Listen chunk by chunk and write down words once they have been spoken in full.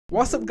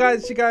What's up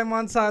guys, it's your guy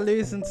Montell,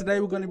 and today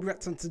we're going to be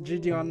reacting to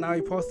JiDion. Now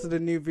he posted a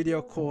new video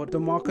called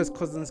DeMarcus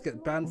Cousins gets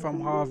banned from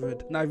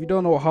Harvard. Now if you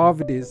don't know what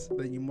Harvard is,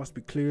 then you must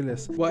be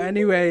clueless. But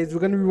anyways, we're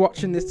going to be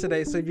watching this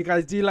today, so if you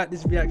guys do like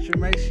this reaction,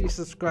 make sure you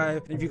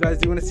subscribe. And if you guys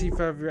do want to see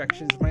further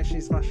reactions, make sure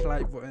you smash the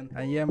like button.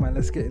 And yeah man,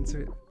 let's get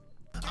into it.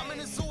 I'm in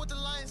the zoo with the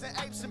lions and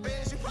apes and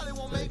bears. You probably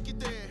won't make it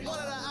there. All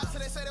of the ops,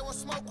 they say they want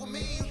smoke with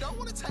me. You don't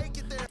want to take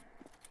it there.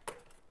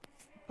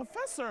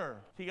 Professor!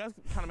 Can you guys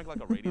kind of make like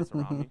a radius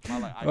around me?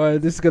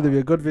 Alright, this is going to be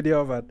a good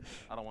video, man.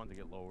 I don't want it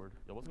to get lowered.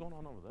 Yo, what's going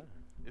on over there?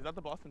 Is that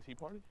the Boston Tea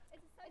Party?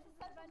 It's a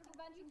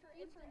convention for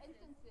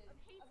instances of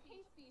hate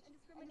speech and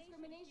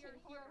discrimination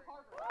here at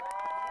Harvard.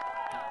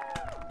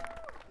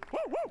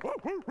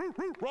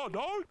 Raw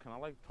dog! Can I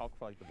like talk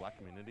for like the black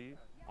community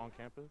on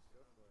campus?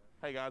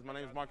 Hey guys, my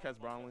name is Marquez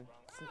Brownlee.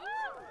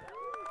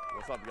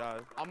 What's up,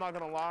 guys? I'm not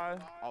gonna lie,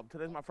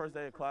 today's my first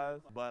day of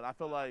class, but I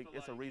feel like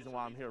it's a reason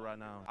why I'm here right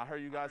now. I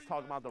heard you guys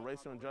talking about the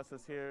racial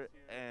injustice here,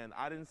 and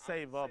I didn't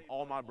save up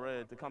all my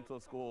bread to come to a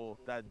school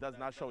that does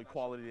not show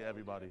equality to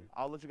everybody.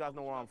 I'll let you guys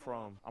know where I'm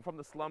from. I'm from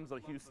the slums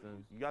of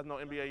Houston. You guys know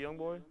NBA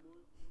Youngboy?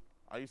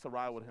 I used to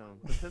ride with him.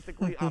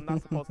 Statistically, I'm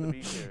not supposed to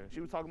be here. She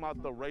was talking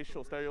about the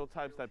racial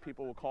stereotypes that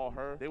people will call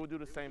her. They would do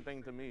the same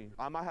thing to me.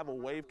 I might have a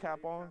wave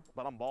cap on,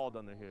 but I'm bald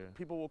under here.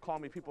 People will call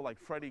me people like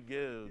Freddie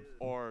Gibbs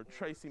or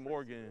Tracy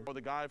Morgan or the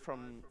guy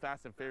from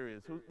Fast and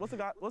Furious. What's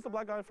the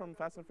black guy from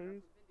Fast and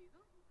Furious?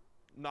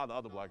 No, the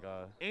other black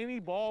guy. Any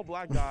bald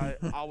black guy,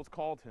 I was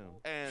called him.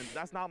 And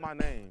that's not my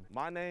name.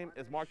 My name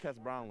is Marquez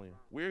Brownlee.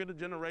 We're the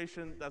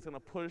generation that's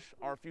gonna push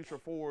our future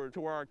forward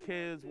to where our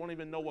kids won't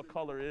even know what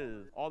color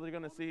is. All they're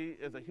gonna see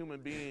is a human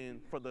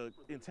being for the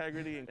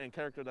integrity and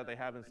character that they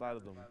have inside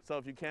of them. So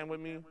if you can with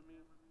me,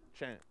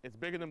 chant. It's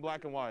bigger than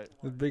black and white.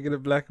 It's bigger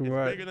than black and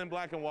white. It's bigger than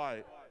black and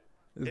white.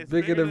 It's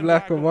bigger than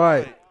black and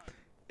white.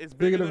 It's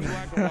bigger than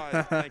black and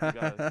white. Thank you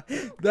guys.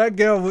 That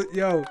girl,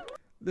 yo,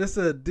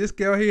 listen, this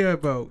girl here,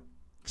 bro.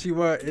 She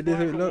went, it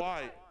didn't look.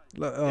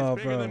 Oh,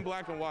 it's bigger than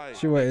black and white.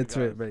 She went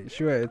into it, mate.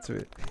 She went into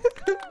it.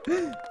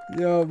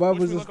 Yo, man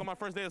was just. Look on my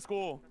first day of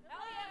school.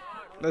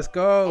 Let's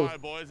go. All right,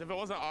 boys. If it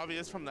wasn't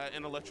obvious from that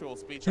intellectual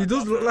speech, he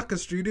does look like a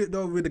student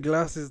though, with the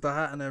glasses, the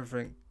hat, and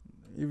everything.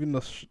 Even the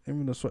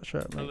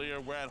sweatshirt, man.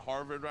 Earlier, we're at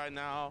Harvard right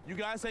now. You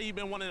guys say you've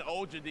been wanting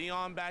old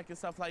JiDion back and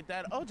stuff like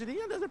that. Oh,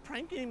 JiDion doesn't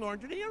prank anymore.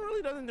 JiDion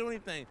really doesn't do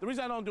anything. The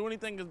reason I don't do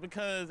anything is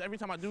because every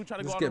time I do try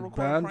to go out and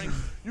record a prank,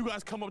 you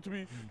guys come up to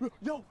me,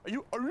 yo, are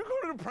you going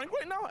to the prank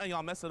right now? And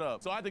y'all mess it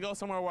up. So I had to go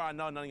somewhere where I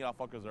know none of y'all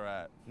fuckers are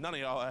at. None of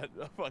y'all at.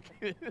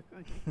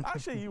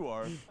 Actually, you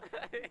are.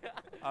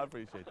 I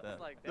appreciate that.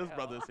 Like this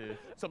brother's here.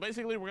 So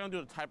basically, we're going to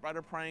do a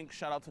typewriter prank.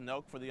 Shout out to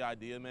Nelk for the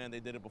idea, man. They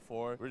did it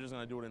before. We're just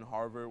going to do it in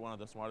Harvard, one of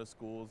the smartest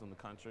schools in the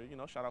country. You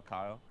know, shout out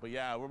Kyle. But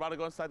yeah, we're about to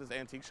go inside this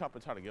antique shop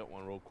and try to get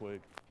one real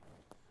quick.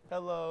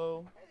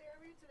 Hello. Hey there,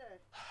 how are you today?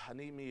 I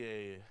need me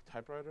a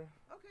typewriter.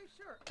 Okay,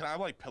 sure. Can I have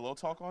like pillow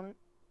talk on it?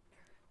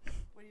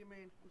 What do you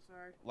mean? I'm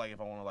sorry. Like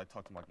if I want to like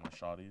talk to like my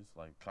shawties,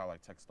 like can I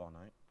like text all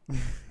night?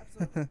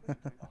 Absolutely.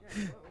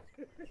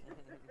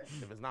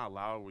 If it's not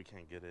loud, we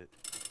can't get it.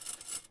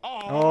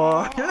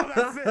 Oh,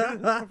 that's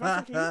it.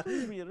 Professor, can you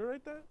please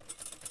reiterate that?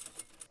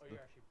 Oh, you're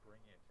actually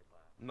bringing it to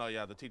class? No,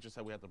 yeah, the teacher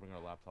said we have to bring our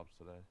laptops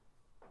today.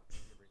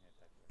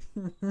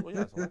 Well,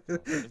 yeah,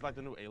 it's like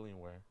the new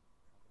Alienware.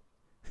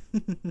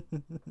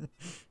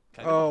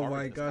 Oh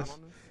my gosh.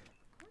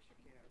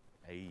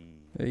 Hey.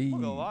 Hey. I'm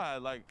not gonna lie,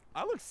 like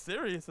I look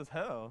serious as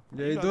hell.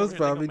 Yeah, he does,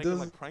 bro. He does.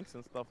 Like pranks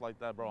and stuff like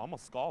that, bro. I'm a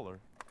scholar.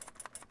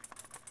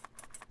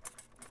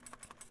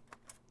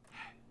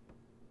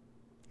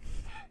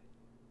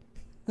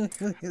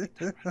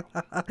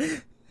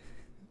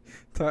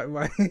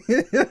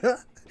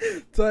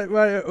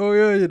 Typewriter, oh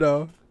yeah, you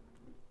know.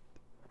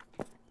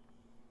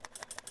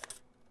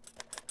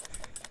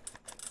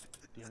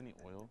 Do you have any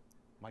oil?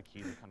 My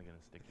keys are kind of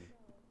getting sticky.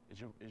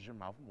 Is your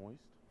mouth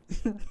moist?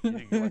 You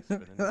need to like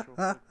spit in it real quick,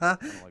 kind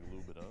of like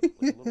lube it up. Like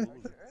a little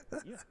lube.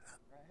 Yeah.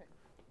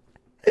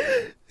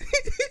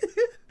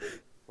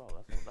 Bro,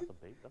 that's a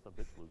bait. That's a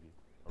bitch loogie.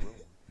 A real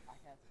one. I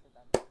can't spit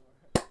that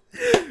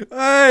before.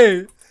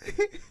 Hey!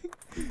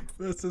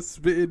 That's a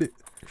spit in it.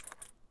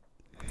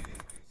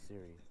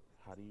 Siri,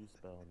 how do you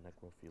spell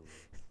necrophilia?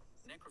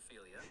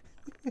 Necrophilia.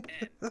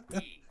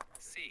 Necrophilia.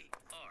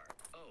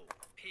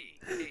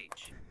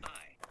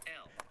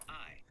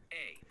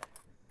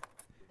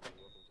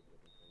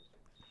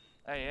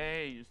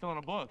 Hey, you're still in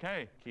a book.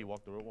 Hey. Can you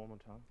walk through it one more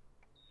time?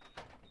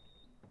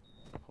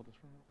 Hold this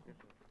for me. Can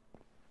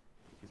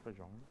you spread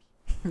your arms?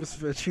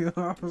 Spread your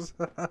arms.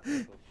 Do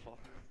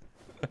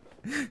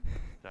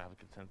I have a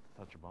consent to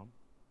touch your bum?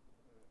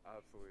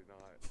 Absolutely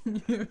not.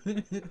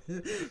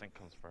 Consent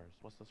comes first.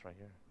 What's this right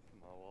here?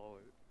 My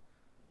wallet.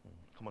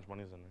 How much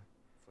money is in there?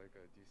 It's like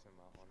a decent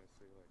amount,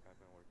 honestly. Like, I've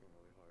been working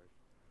really hard.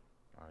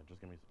 Alright,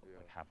 just give me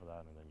like half of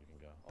that and then you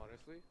can go.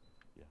 Honestly?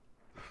 Yeah.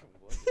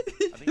 What?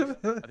 I think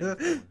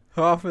it's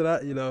half of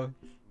that, you know.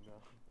 No.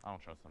 I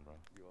don't trust him, bro.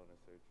 You wanna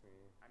search me?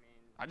 I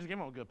mean, I just gave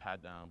him a good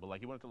pat down, but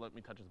like he wanted to let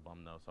me touch his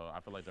bum though, so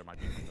I feel like there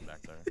might be something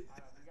back there. Dude,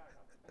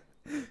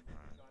 who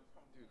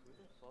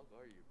the fuck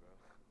are you, bro?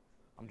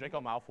 I'm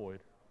Draco Malfoy.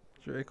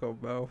 Draco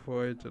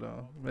Malfoy, you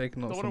know,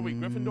 making up So what are we,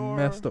 some Gryffindor,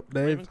 messed up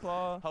names.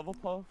 Ravenclaw,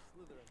 Hufflepuff?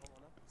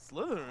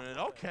 Slytherin,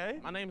 okay.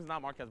 My name is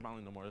not Marquez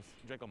Brownlee no more. It's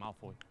Draco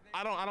Malfoy.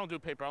 I don't do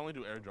paper. I only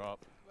do airdrop.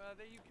 Well,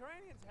 the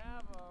Ukrainians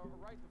have a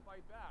right to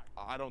fight back.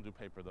 I don't do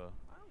paper though.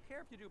 I don't care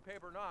if you do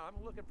paper or not.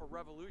 I'm looking for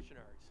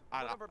revolutionaries.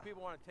 I- Whatever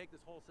people want to take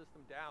this whole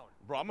system down.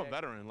 Bro, I'm a okay?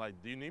 veteran. Like,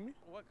 do you need me?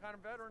 What kind of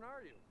veteran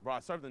are you? Bro, I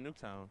served in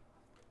Nuketown.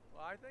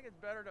 Well, I think it's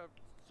better to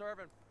serve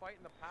and fight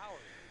in the powers.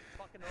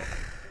 Fucking over the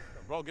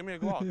system. Bro, give me a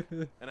Glock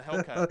and a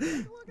Hellcat.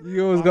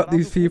 You always Nah, got but I'll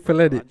these do people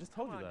paper. in I it. just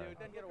told Come you on, that. dude,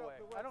 then get away.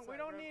 We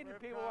don't need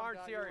people who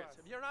aren't serious.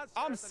 If you're not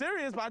I'm serious,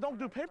 serious, but I don't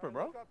do paper,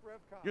 bro.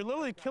 You're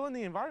literally killing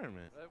the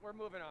environment. we're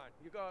moving on.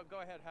 You go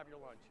ahead, have your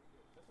lunch.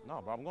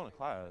 No, bro, I'm going to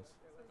class.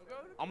 Go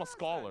to I'm a class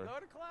scholar. then. Go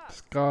to class.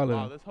 Scarlet.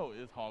 Wow, this hoe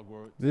is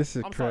Hogwarts. This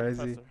is I'm sorry,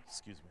 crazy. Professor.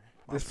 Excuse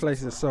me. This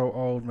place is so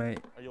old, mate.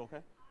 Are you okay?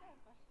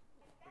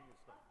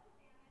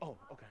 Oh,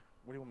 okay.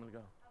 Where do you want me to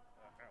go?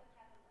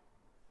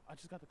 I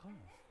just got to class.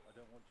 I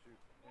don't want you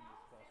in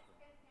this classroom.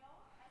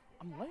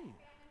 I'm late.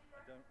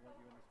 I don't want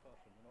you in this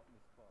classroom. You're not in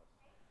this class.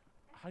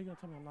 How you gonna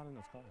tell me I'm not in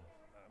this class?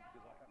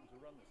 Because I happen to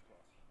run this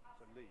class.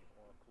 So leave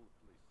or I'll call the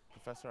police.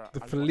 Professor,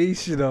 The I just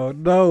police, you know,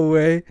 no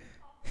way.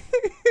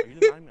 Are you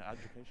denying me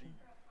education?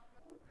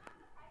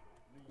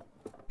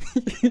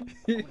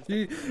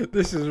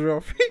 This is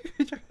rough.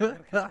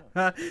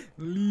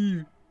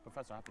 Leave.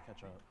 Professor, I have to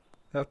catch up.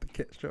 Have to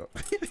catch up.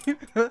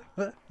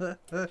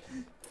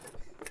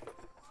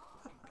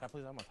 Can I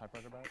please have my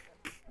typewriter back?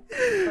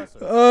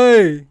 Professor.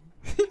 Oi!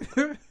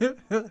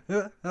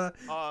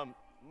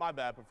 My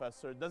bad,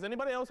 Professor. Does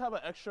anybody else have an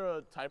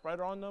extra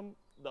typewriter on them?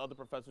 The other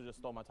professor just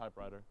stole my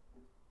typewriter.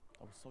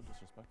 That was so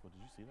disrespectful.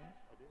 Did you see that?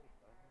 I did.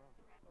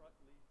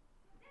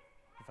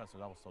 Professor,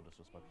 that was so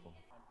disrespectful.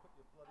 And put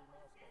your bloody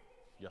mask on.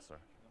 Yes, sir.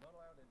 You're not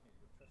allowed in here.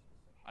 You're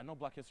trespassing. I know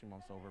Black History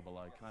Month's over, but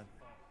like, can I?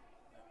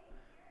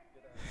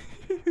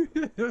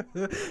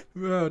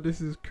 Bro,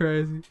 this is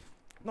crazy.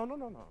 No. You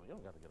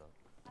don't gotta get up.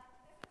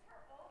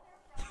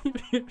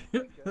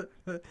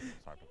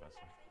 Sorry,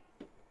 Professor.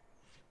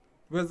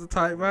 Where's the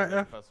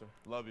typewriter? Professor,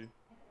 love you.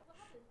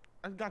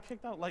 I got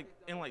kicked out like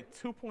in like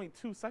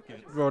 2.2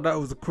 seconds. Bro, that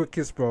was the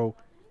quickest, bro.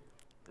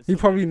 It's He so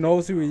probably easy.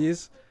 knows who he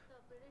is.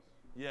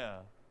 Yeah.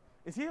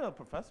 Is he a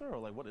professor or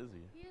like what is he?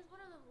 He is one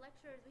of the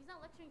lecturers, but he's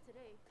not lecturing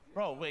today.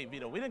 Bro, wait,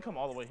 Vito, we didn't come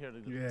all the way here to.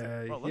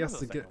 Yeah, Bro, he let has me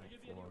to the get.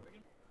 second floor.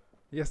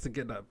 He has to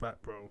get that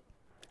back, bro.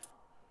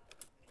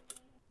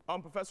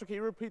 Professor, can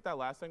you repeat that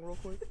last thing real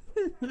quick?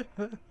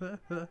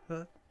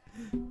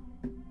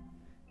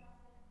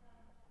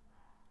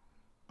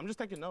 I'm just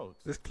taking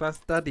notes. This class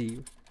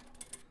daddy.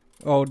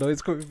 Oh no,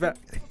 he's coming back.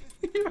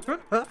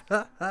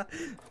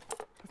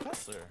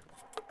 Professor,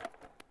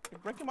 you're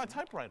breaking my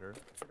typewriter.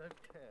 I don't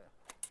care.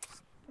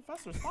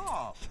 Professor,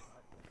 stop.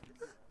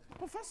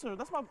 Professor,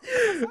 that's my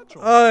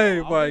satchel. Oh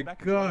I'll my be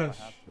back in the lab, I gosh.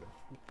 have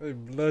to. Hey,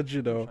 blood,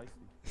 you know. Oh,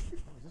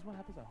 is this what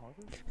happens at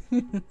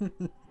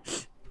Harvard?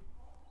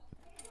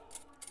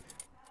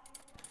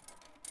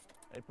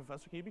 Hey,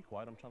 Professor, can you be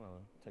quiet? I'm trying to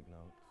take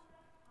notes.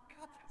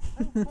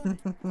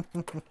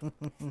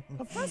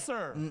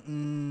 Professor!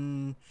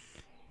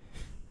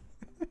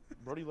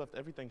 Brody left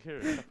everything here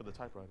except for the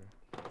typewriter.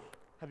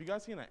 Have you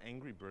guys seen an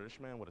angry British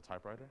man with a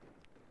typewriter?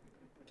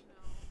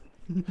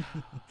 No.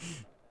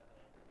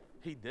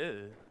 He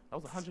did.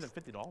 That was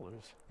 $150.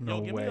 No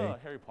Yo, give me way. a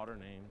Harry Potter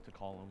name to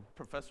call him.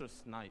 Professor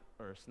Snape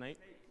or Snape?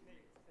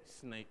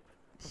 Snape.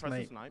 Professor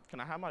Snape. Snape. Can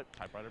I have my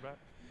typewriter back?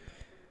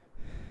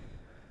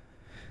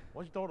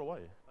 Why'd you throw it away?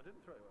 I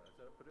didn't throw it away. I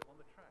said I put it on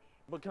the trash.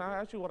 But can I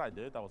ask you what I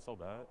did that was so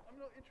bad? I'm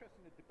not interested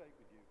in a debate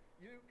with you.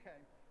 You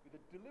came with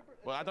a deliberate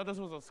Well, I thought this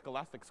was a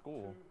scholastic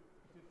school.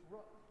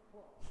 disrupt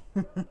class.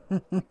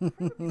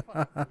 Incredibly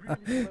fun,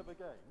 really clever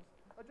games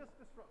are just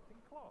disrupting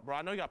class. Bro,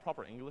 I know you got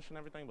proper English and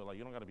everything, but like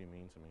you don't gotta be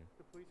mean to me.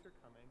 The police are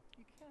coming.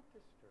 You can't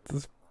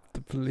disturb.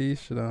 The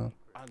police, you know.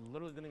 I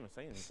literally didn't even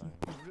say anything.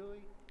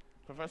 Really?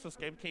 Professor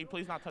Scape, can you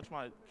please not touch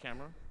my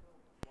camera?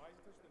 Why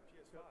is this the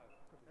PS5?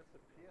 That's the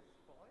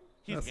PS5?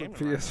 He's That's a gaming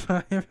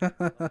right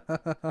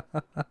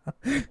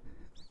now. PS5.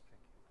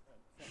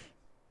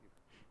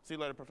 See you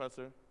later,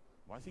 Professor.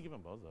 Why is he giving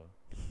Bozo?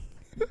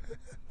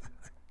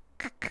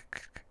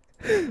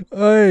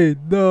 Hey,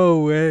 no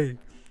way.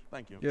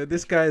 Thank you. Yeah,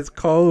 this guy is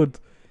cold.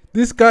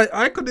 This guy,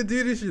 I couldn't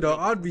do this, you know.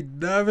 I'd be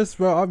nervous,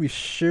 bro. I'd be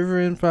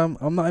shivering, fam.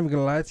 I'm not even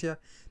gonna lie to you.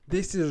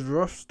 This is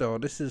rough, though.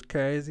 This is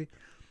crazy.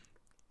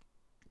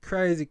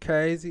 Crazy.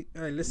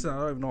 Hey, listen, I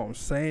don't even know what I'm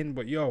saying,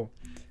 but yo,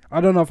 I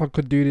don't know if I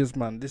could do this,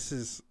 man. This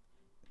is,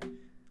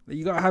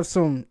 you gotta have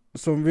some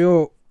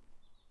real,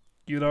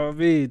 you know what I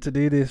mean, to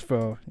do this,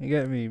 bro. You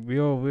get me?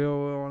 Real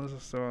ones.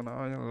 So I'm not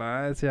gonna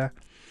lie to you, How much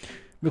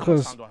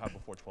because time do I have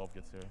before 12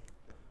 gets here?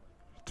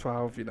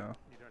 12, you know.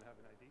 You don't have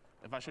an ID?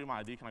 If I show you my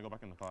ID, can I go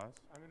back into class?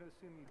 I'm going to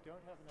assume you don't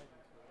have an ID.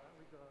 So in that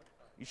regard,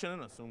 You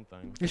shouldn't assume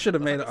things. You should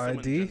have That's made like an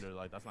assuming ID. gender,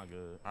 like that's not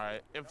good. All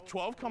right, if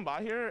 12 come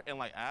by here and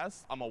like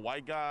ask, I'm a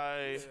white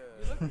guy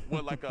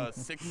with like a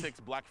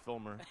 6'6" black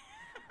filmer.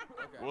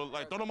 Well,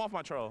 like throw them off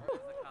my trail.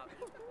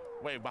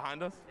 Wait,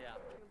 behind us? Yeah.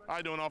 How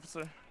you doing,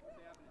 officer?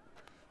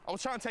 I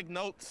was trying to take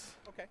notes.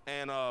 Okay.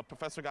 And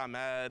professor got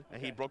mad,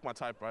 and he broke my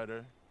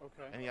typewriter.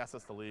 Okay. And he asked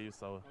us to leave,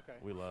 so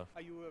we left.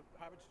 Are you a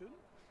Harvard student?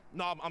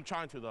 No, I'm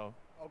trying to though.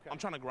 Okay. I'm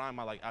trying to grind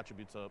my like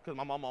attributes up, because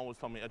my mom always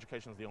told me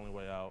education is the only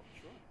way out.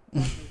 Sure. You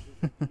need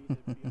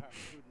to be a Harvard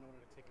student in order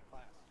to take a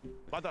class.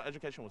 But I thought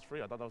education was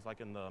free. I thought that was like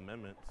in the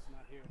amendments. It's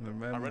not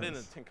here. I read it in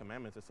the 10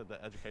 Commandments. It said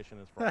that education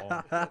is for all.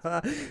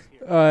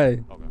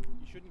 Aye. Okay.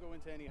 You shouldn't go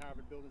into any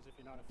Harvard buildings if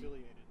you're not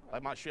affiliated.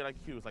 Like my shit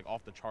IQ is like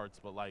off the charts,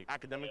 but like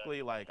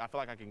academically, like I feel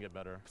like I can get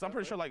better. Cause I'm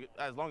pretty sure like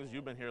as long as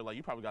you've been here, like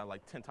you probably got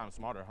like 10 times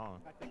smarter, huh?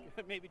 I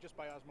think maybe just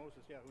by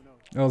osmosis. Yeah, who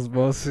knows?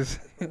 Osmosis.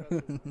 Pretty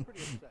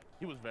upset.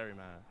 He was very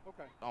mad.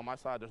 Okay. On my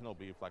side, there's no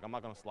beef. Like I'm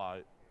not gonna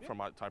slide from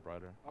my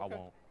typewriter. I Okay.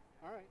 won't.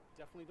 All right.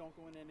 Definitely don't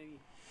go in any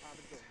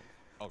Harvard buildings.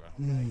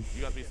 Okay.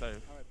 You guys be safe.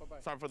 All right.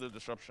 Bye-bye. Sorry for the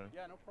disruption.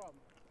 Yeah, no problem.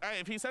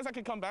 Hey, if he says I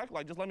can come back,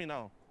 like just let me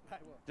know. I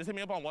will. Just hit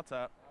me up on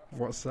WhatsApp.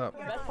 What's up?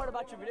 The best part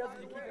about your videos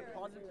is you keep it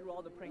positive through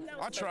all the pranks.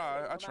 I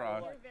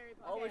try.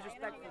 Always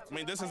respectful. I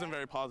mean, this isn't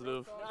very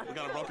positive. We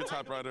got a broken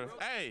typewriter.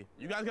 Hey,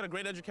 you guys get a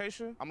great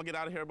education. I'm gonna get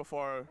out of here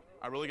before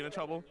I really get in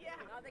trouble.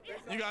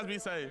 You guys be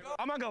safe.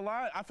 I'm not gonna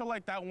lie, I feel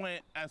like that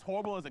went as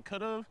horrible as it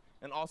could have,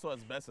 and also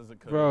as best as it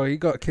could. Bro, he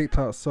got kicked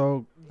out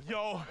so...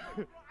 Yo.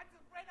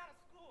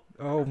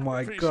 Oh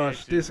my Appreciate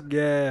gosh, you. this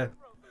guy.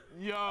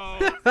 Yo.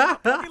 I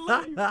fucking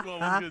love you.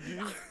 What's good, G?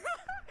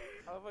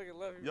 I fucking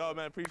love you. Yo,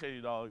 man, appreciate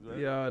you, dogs, man.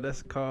 Yo,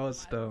 that's cold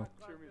stuff.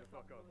 Cheer me the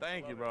fuck up.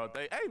 Thank you, bro.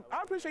 Hey,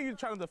 I appreciate you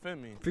trying to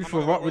defend me. People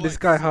I'm not- rock with we're, this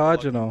guy super hard,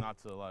 lucky you know.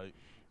 Not to, like,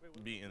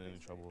 be in any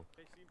trouble.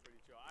 They seem pretty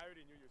chill. I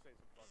already knew you were saying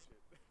some fuck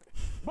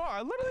shit. Bro,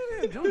 I literally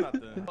didn't do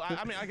nothing.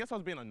 I mean, I guess I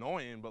was being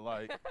annoying, but,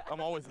 like,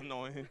 I'm always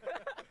annoying.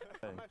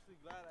 I'm actually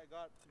glad I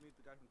got to meet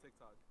the guy from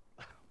TikTok.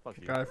 Fuck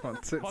you. Guy from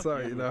Fuck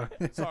TikTok, you know.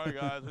 Sorry,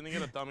 guys. We didn't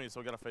get a dummy,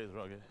 so we got a face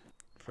rugged.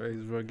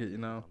 Face rugged,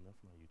 you know. Thumbnail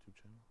for my YouTube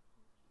channel.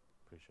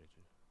 Appreciate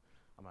you.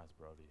 I'm gonna ask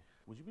Brody.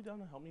 Would you be down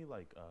to help me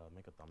like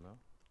make a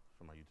thumbnail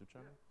for my YouTube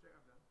channel? Yeah, sure,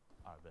 I'm down.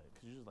 Alright, bet.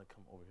 Could you just like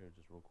come over here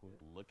just real quick?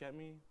 Look at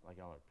me like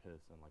y'all are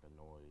pissed and like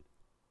annoyed.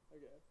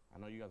 Okay.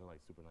 I know you guys are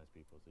like super nice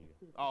people, so you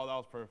guys. Oh, that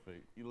was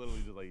perfect. You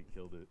literally just like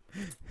killed it.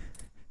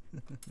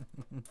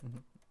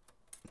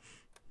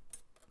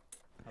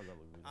 How's that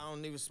look? I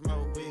don't even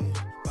smoke weed,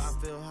 but I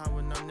feel high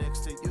when I'm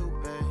next to you,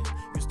 babe.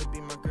 Used to be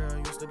my girl,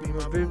 used to be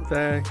my boo Big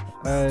thing.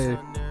 Hey.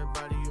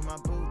 Everybody, you my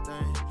boo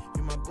thing,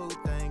 you my boo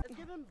thing.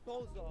 Give him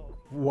bozo.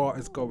 What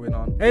is going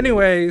on?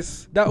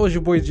 Anyways, that was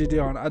your boy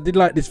JiDion. I did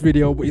like this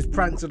video, but his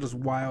pranks are just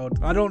wild.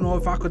 I don't know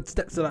if I could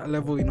step to that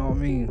level, you know what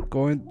I mean?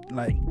 Going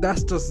like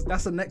that's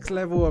the next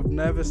level of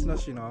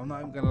nervousness, you know. I'm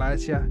not even gonna lie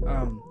to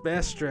you.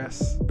 Bare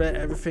stress, bare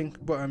everything.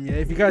 But yeah,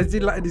 if you guys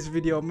did like this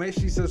video, make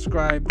sure you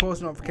subscribe,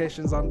 post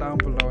notifications on down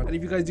below. And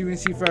if you guys do want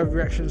to see further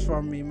reactions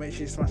from me, make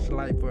sure you smash the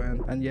like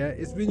button. And yeah,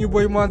 it's been your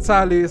boy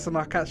Montell, and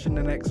I'll catch you in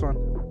the next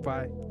one.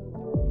 Bye.